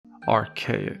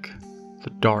Archaic,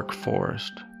 the Dark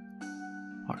Forest,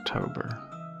 October.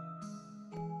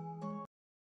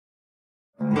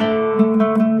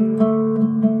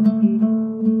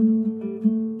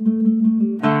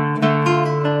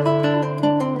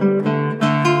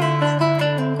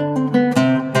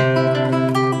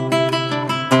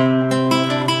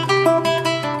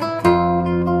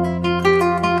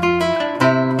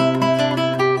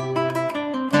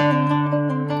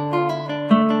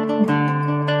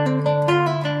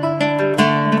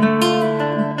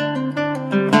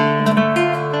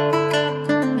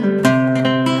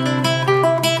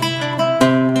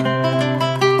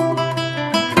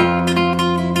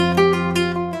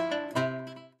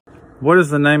 What is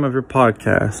the name of your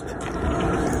podcast?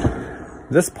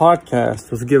 This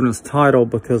podcast was given its title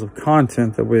because of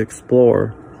content that we explore,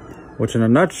 which in a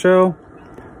nutshell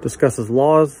discusses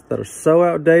laws that are so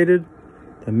outdated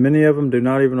that many of them do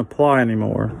not even apply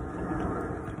anymore.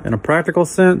 In a practical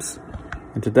sense,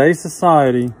 in today's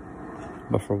society,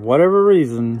 but for whatever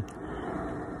reason,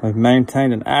 we've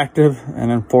maintained an active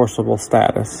and enforceable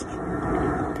status.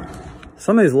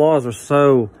 Some of these laws are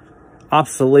so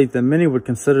obsolete that many would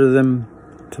consider them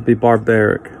to be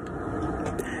barbaric.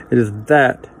 It is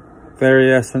that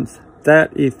very essence,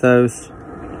 that ethos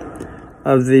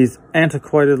of these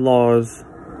antiquated laws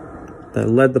that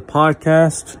led the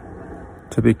podcast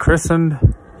to be christened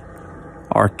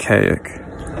Archaic.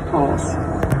 Pause.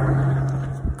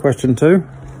 Question 2.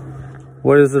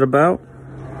 What is it about?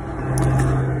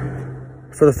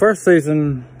 For the first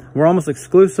season, we'll almost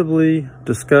exclusively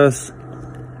discuss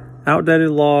outdated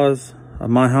laws of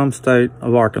my home state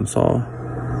of Arkansas.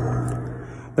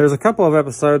 There's a couple of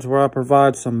episodes where I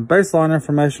provide some baseline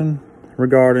information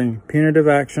regarding punitive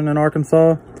action in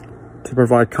Arkansas to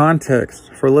provide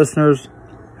context for listeners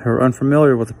who are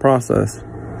unfamiliar with the process.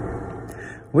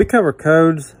 We cover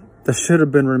codes that should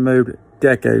have been removed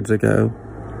decades ago.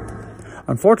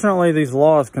 Unfortunately, these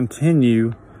laws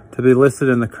continue to be listed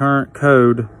in the current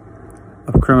code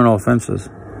of criminal offenses.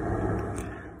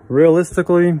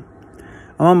 Realistically,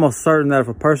 I'm almost certain that if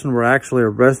a person were actually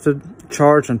arrested,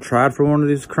 charged, and tried for one of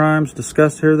these crimes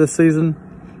discussed here this season,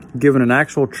 given an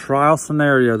actual trial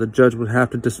scenario, the judge would have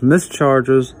to dismiss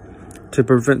charges to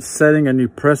prevent setting a new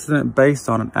precedent based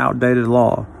on an outdated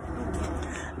law.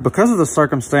 Because of the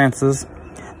circumstances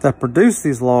that produce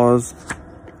these laws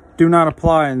do not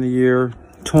apply in the year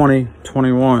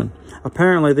 2021.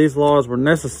 Apparently, these laws were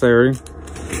necessary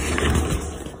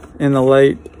in the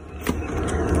late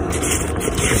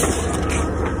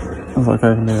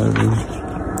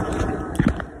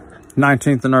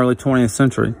 19th and early 20th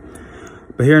century.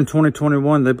 But here in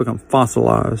 2021, they become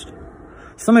fossilized.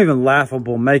 Some even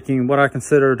laughable, making what I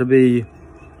consider to be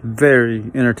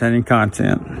very entertaining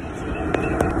content.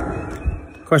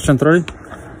 Question 3.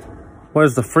 What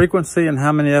is the frequency and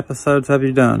how many episodes have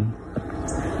you done?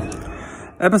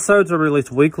 Episodes are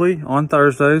released weekly on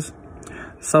Thursdays.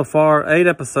 So far, 8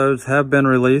 episodes have been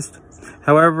released.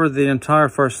 However, the entire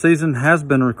first season has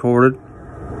been recorded.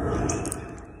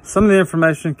 Some of the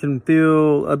information can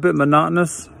feel a bit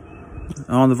monotonous,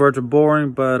 on the verge of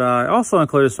boring, but I also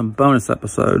included some bonus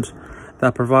episodes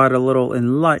that provide a little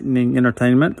enlightening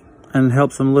entertainment and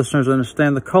help some listeners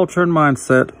understand the culture and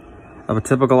mindset of a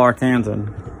typical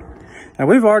Arkansan. Now,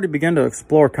 we've already begun to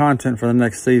explore content for the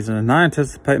next season, and I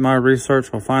anticipate my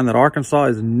research will find that Arkansas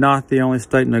is not the only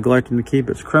state neglecting to keep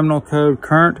its criminal code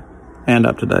current and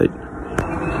up to date.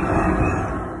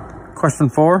 Question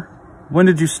 4. When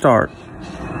did you start?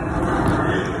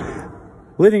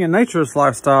 Leading a naturist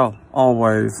lifestyle,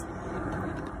 always,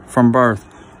 from birth.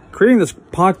 Creating this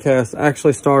podcast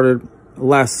actually started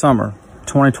last summer,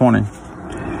 2020.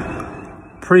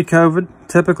 Pre-COVID,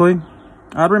 typically,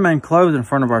 I'd remain clothed in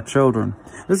front of our children.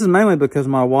 This is mainly because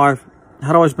my wife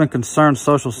had always been concerned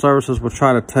social services would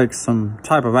try to take some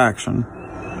type of action.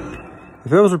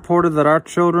 If it was reported that our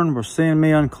children were seeing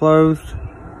me unclothed,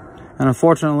 and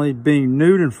unfortunately being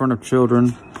nude in front of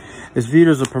children is viewed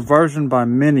as a perversion by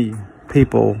many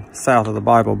people south of the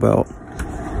Bible Belt.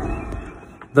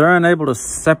 They're unable to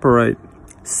separate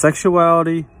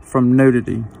sexuality from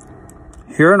nudity.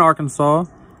 Here in Arkansas,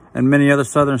 and many other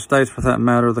southern states for that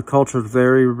matter, the culture is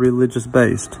very religious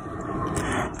based.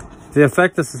 The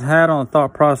effect this has had on the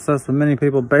thought process of many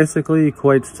people basically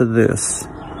equates to this.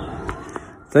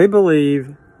 They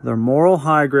believe their moral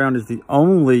high ground is the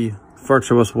only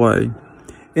virtuous way.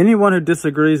 Anyone who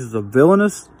disagrees is a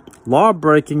villainous,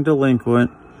 law-breaking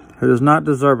delinquent who does not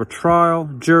deserve a trial,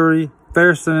 jury,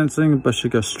 fair sentencing, but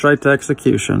should go straight to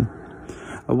execution.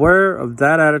 Aware of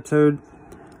that attitude,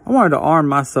 I wanted to arm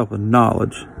myself with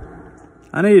knowledge.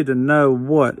 I needed to know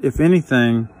what, if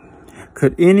anything,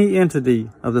 could any entity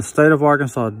of the state of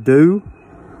Arkansas do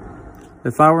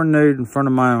if I were nude in front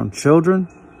of my own children,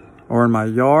 or in my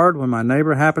yard when my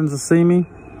neighbor happens to see me,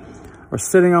 or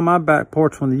sitting on my back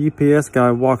porch when the UPS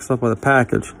guy walks up with a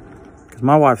package? Because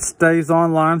my wife stays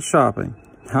online shopping.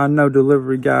 I know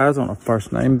delivery guys on a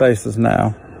first-name basis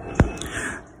now.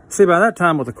 See, by that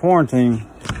time with the quarantine,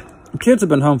 kids have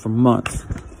been home for months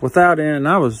without end, and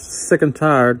I was sick and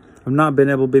tired of not being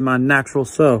able to be my natural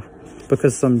self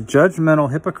because some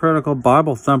judgmental, hypocritical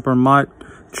Bible thumper might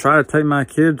try to take my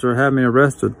kids or have me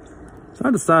arrested. So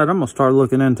I decided I'm going to start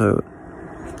looking into it.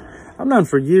 I've known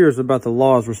for years about the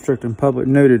laws restricting public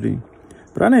nudity,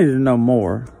 but I needed to know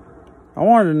more. I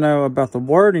wanted to know about the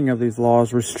wording of these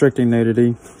laws restricting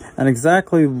nudity and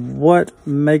exactly what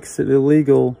makes it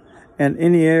illegal and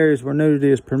any areas where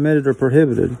nudity is permitted or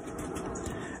prohibited.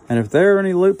 And if there are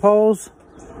any loopholes,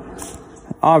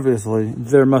 obviously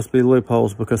there must be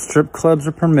loopholes because strip clubs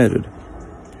are permitted.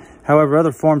 However,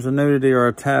 other forms of nudity are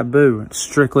a taboo and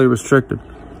strictly restricted.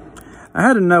 I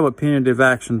had to know what punitive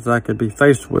actions I could be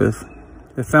faced with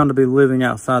if found to be living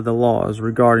outside the laws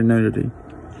regarding nudity.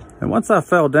 And once I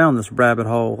fell down this rabbit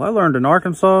hole, I learned in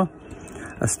Arkansas,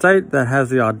 a state that has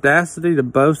the audacity to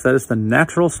boast that it's the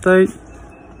natural state,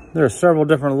 there are several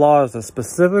different laws that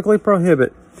specifically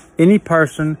prohibit any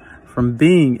person from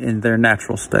being in their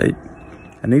natural state.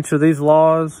 And each of these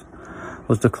laws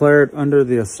was declared under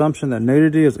the assumption that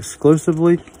nudity is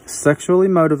exclusively sexually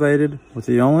motivated, with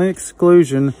the only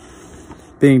exclusion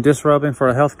being disrobing for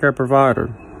a healthcare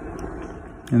provider.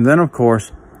 And then, of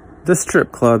course, the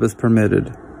strip club is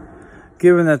permitted.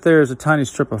 Given that there is a tiny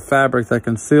strip of fabric that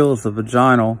conceals the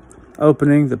vaginal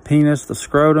opening, the penis, the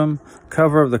scrotum,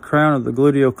 cover of the crown of the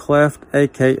gluteal cleft,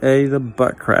 aka the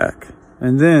butt crack.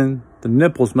 And then the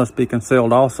nipples must be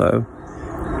concealed also.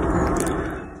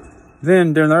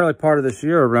 Then, during the early part of this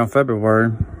year, around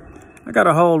February, I got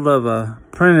a hold of a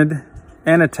printed,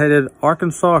 annotated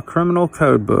Arkansas Criminal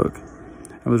Code book.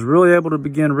 I was really able to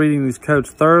begin reading these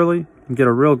codes thoroughly and get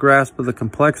a real grasp of the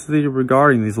complexity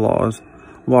regarding these laws.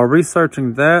 While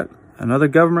researching that and other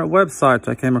government websites,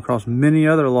 I came across many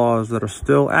other laws that are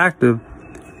still active,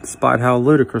 despite how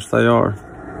ludicrous they are.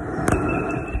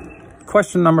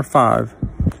 Question number 5.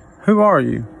 Who are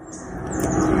you?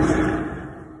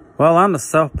 Well, I'm the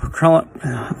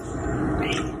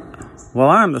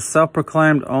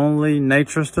self-proclaimed only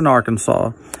naturist in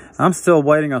Arkansas. I'm still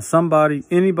waiting on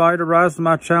anybody to rise to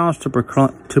my challenge to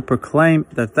proclaim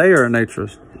that they are a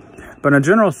naturist. But in a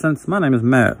general sense, my name is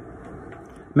Matt.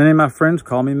 Many of my friends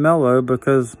call me Mellow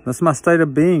because that's my state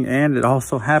of being, and it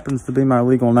also happens to be my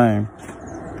legal name.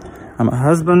 I'm a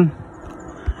husband.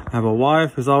 I have a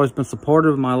wife who's always been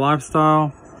supportive of my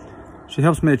lifestyle. She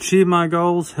helps me achieve my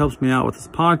goals, helps me out with this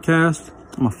podcast.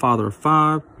 I'm a father of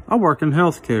 5. I work in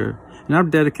healthcare, and I've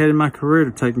dedicated my career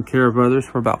to taking care of others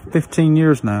for about 15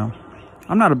 years now.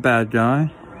 I'm not a bad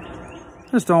guy.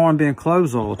 I just don't want to be in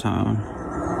clothes all the time.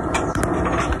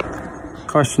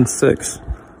 Question 6.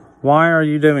 Why are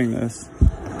you doing this?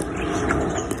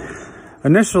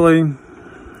 Initially,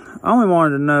 I only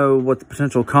wanted to know what the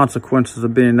potential consequences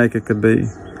of being naked could be.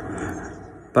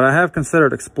 But I have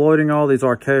considered exploiting all these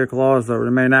archaic laws that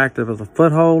remain active as a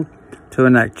foothold to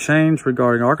enact change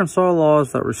regarding Arkansas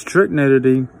laws that restrict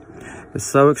nudity is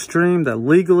so extreme that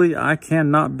legally I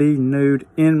cannot be nude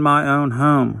in my own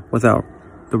home without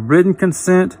the written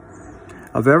consent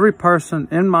of every person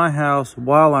in my house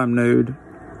while I'm nude,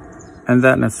 and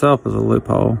that in itself is a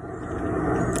loophole.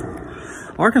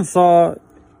 Arkansas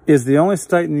is the only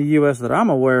state in the U.S. that I'm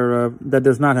aware of that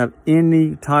does not have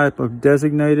any type of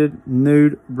designated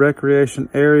nude recreation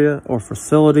area or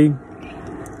facility.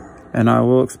 And I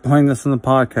will explain this in the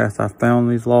podcast. I found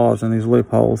these laws and these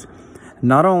loopholes.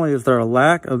 Not only is there a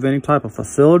lack of any type of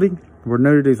facility where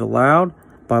nudity is allowed,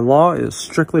 by law it is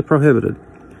strictly prohibited.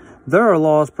 There are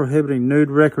laws prohibiting nude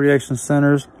recreation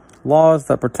centers, laws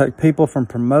that protect people from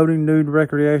promoting nude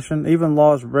recreation, even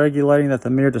laws regulating that the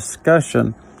mere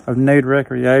discussion of nude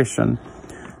recreation.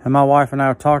 And my wife and I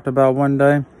have talked about one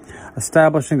day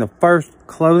establishing the first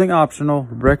clothing optional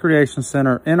recreation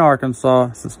center in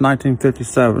Arkansas since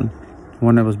 1957,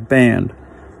 when it was banned,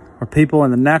 where people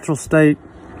in the natural state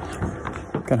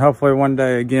can hopefully one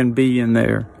day again be in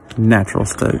their natural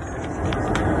state.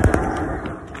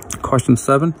 Question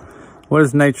 7. What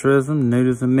does naturism,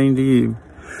 nudism mean to you?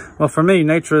 Well, for me,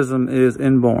 naturism is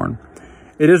inborn.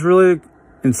 It is really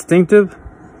instinctive.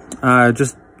 I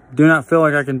just do not feel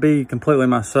like I can be completely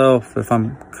myself if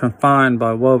I'm confined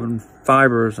by woven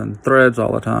fibers and threads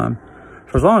all the time.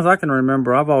 For as long as I can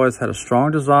remember, I've always had a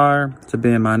strong desire to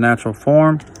be in my natural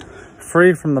form,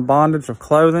 free from the bondage of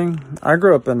clothing. I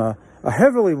grew up in a a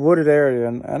heavily wooded area,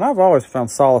 and I've always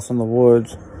found solace in the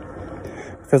woods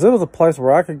because it was a place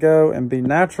where I could go and be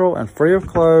natural and free of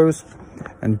clothes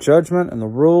and judgment and the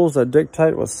rules that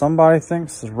dictate what somebody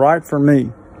thinks is right for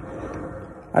me.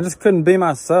 I just couldn't be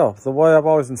myself. The way I've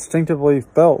always instinctively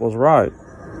felt was right.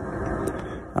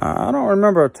 I don't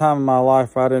remember a time in my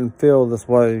life I didn't feel this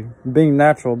way. Being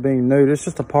natural, being nude, it's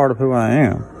just a part of who I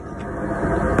am.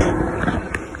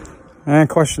 And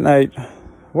question 8,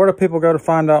 where do people go to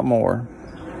find out more?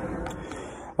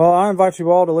 Well, I invite you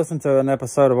all to listen to an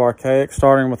episode of Archaic,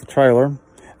 starting with the trailer.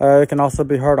 It can also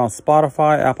be heard on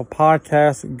Spotify, Apple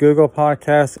Podcasts, Google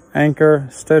Podcasts, Anchor,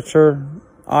 Stitcher,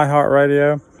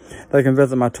 iHeartRadio. They can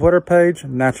visit my Twitter page,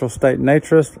 Natural State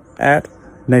Naturist, at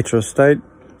Naturist State.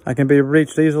 I can be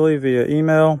reached easily via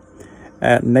email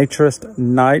at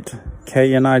naturistnight,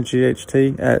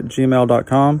 KNIGHT, at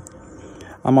gmail.com.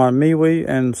 I'm on MeWe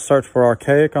and search for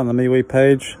Archaic on the MeWe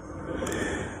page.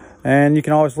 And you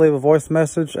can always leave a voice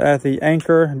message at the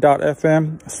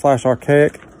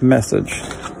anchor.fm/archaic message.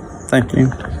 Thank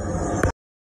you.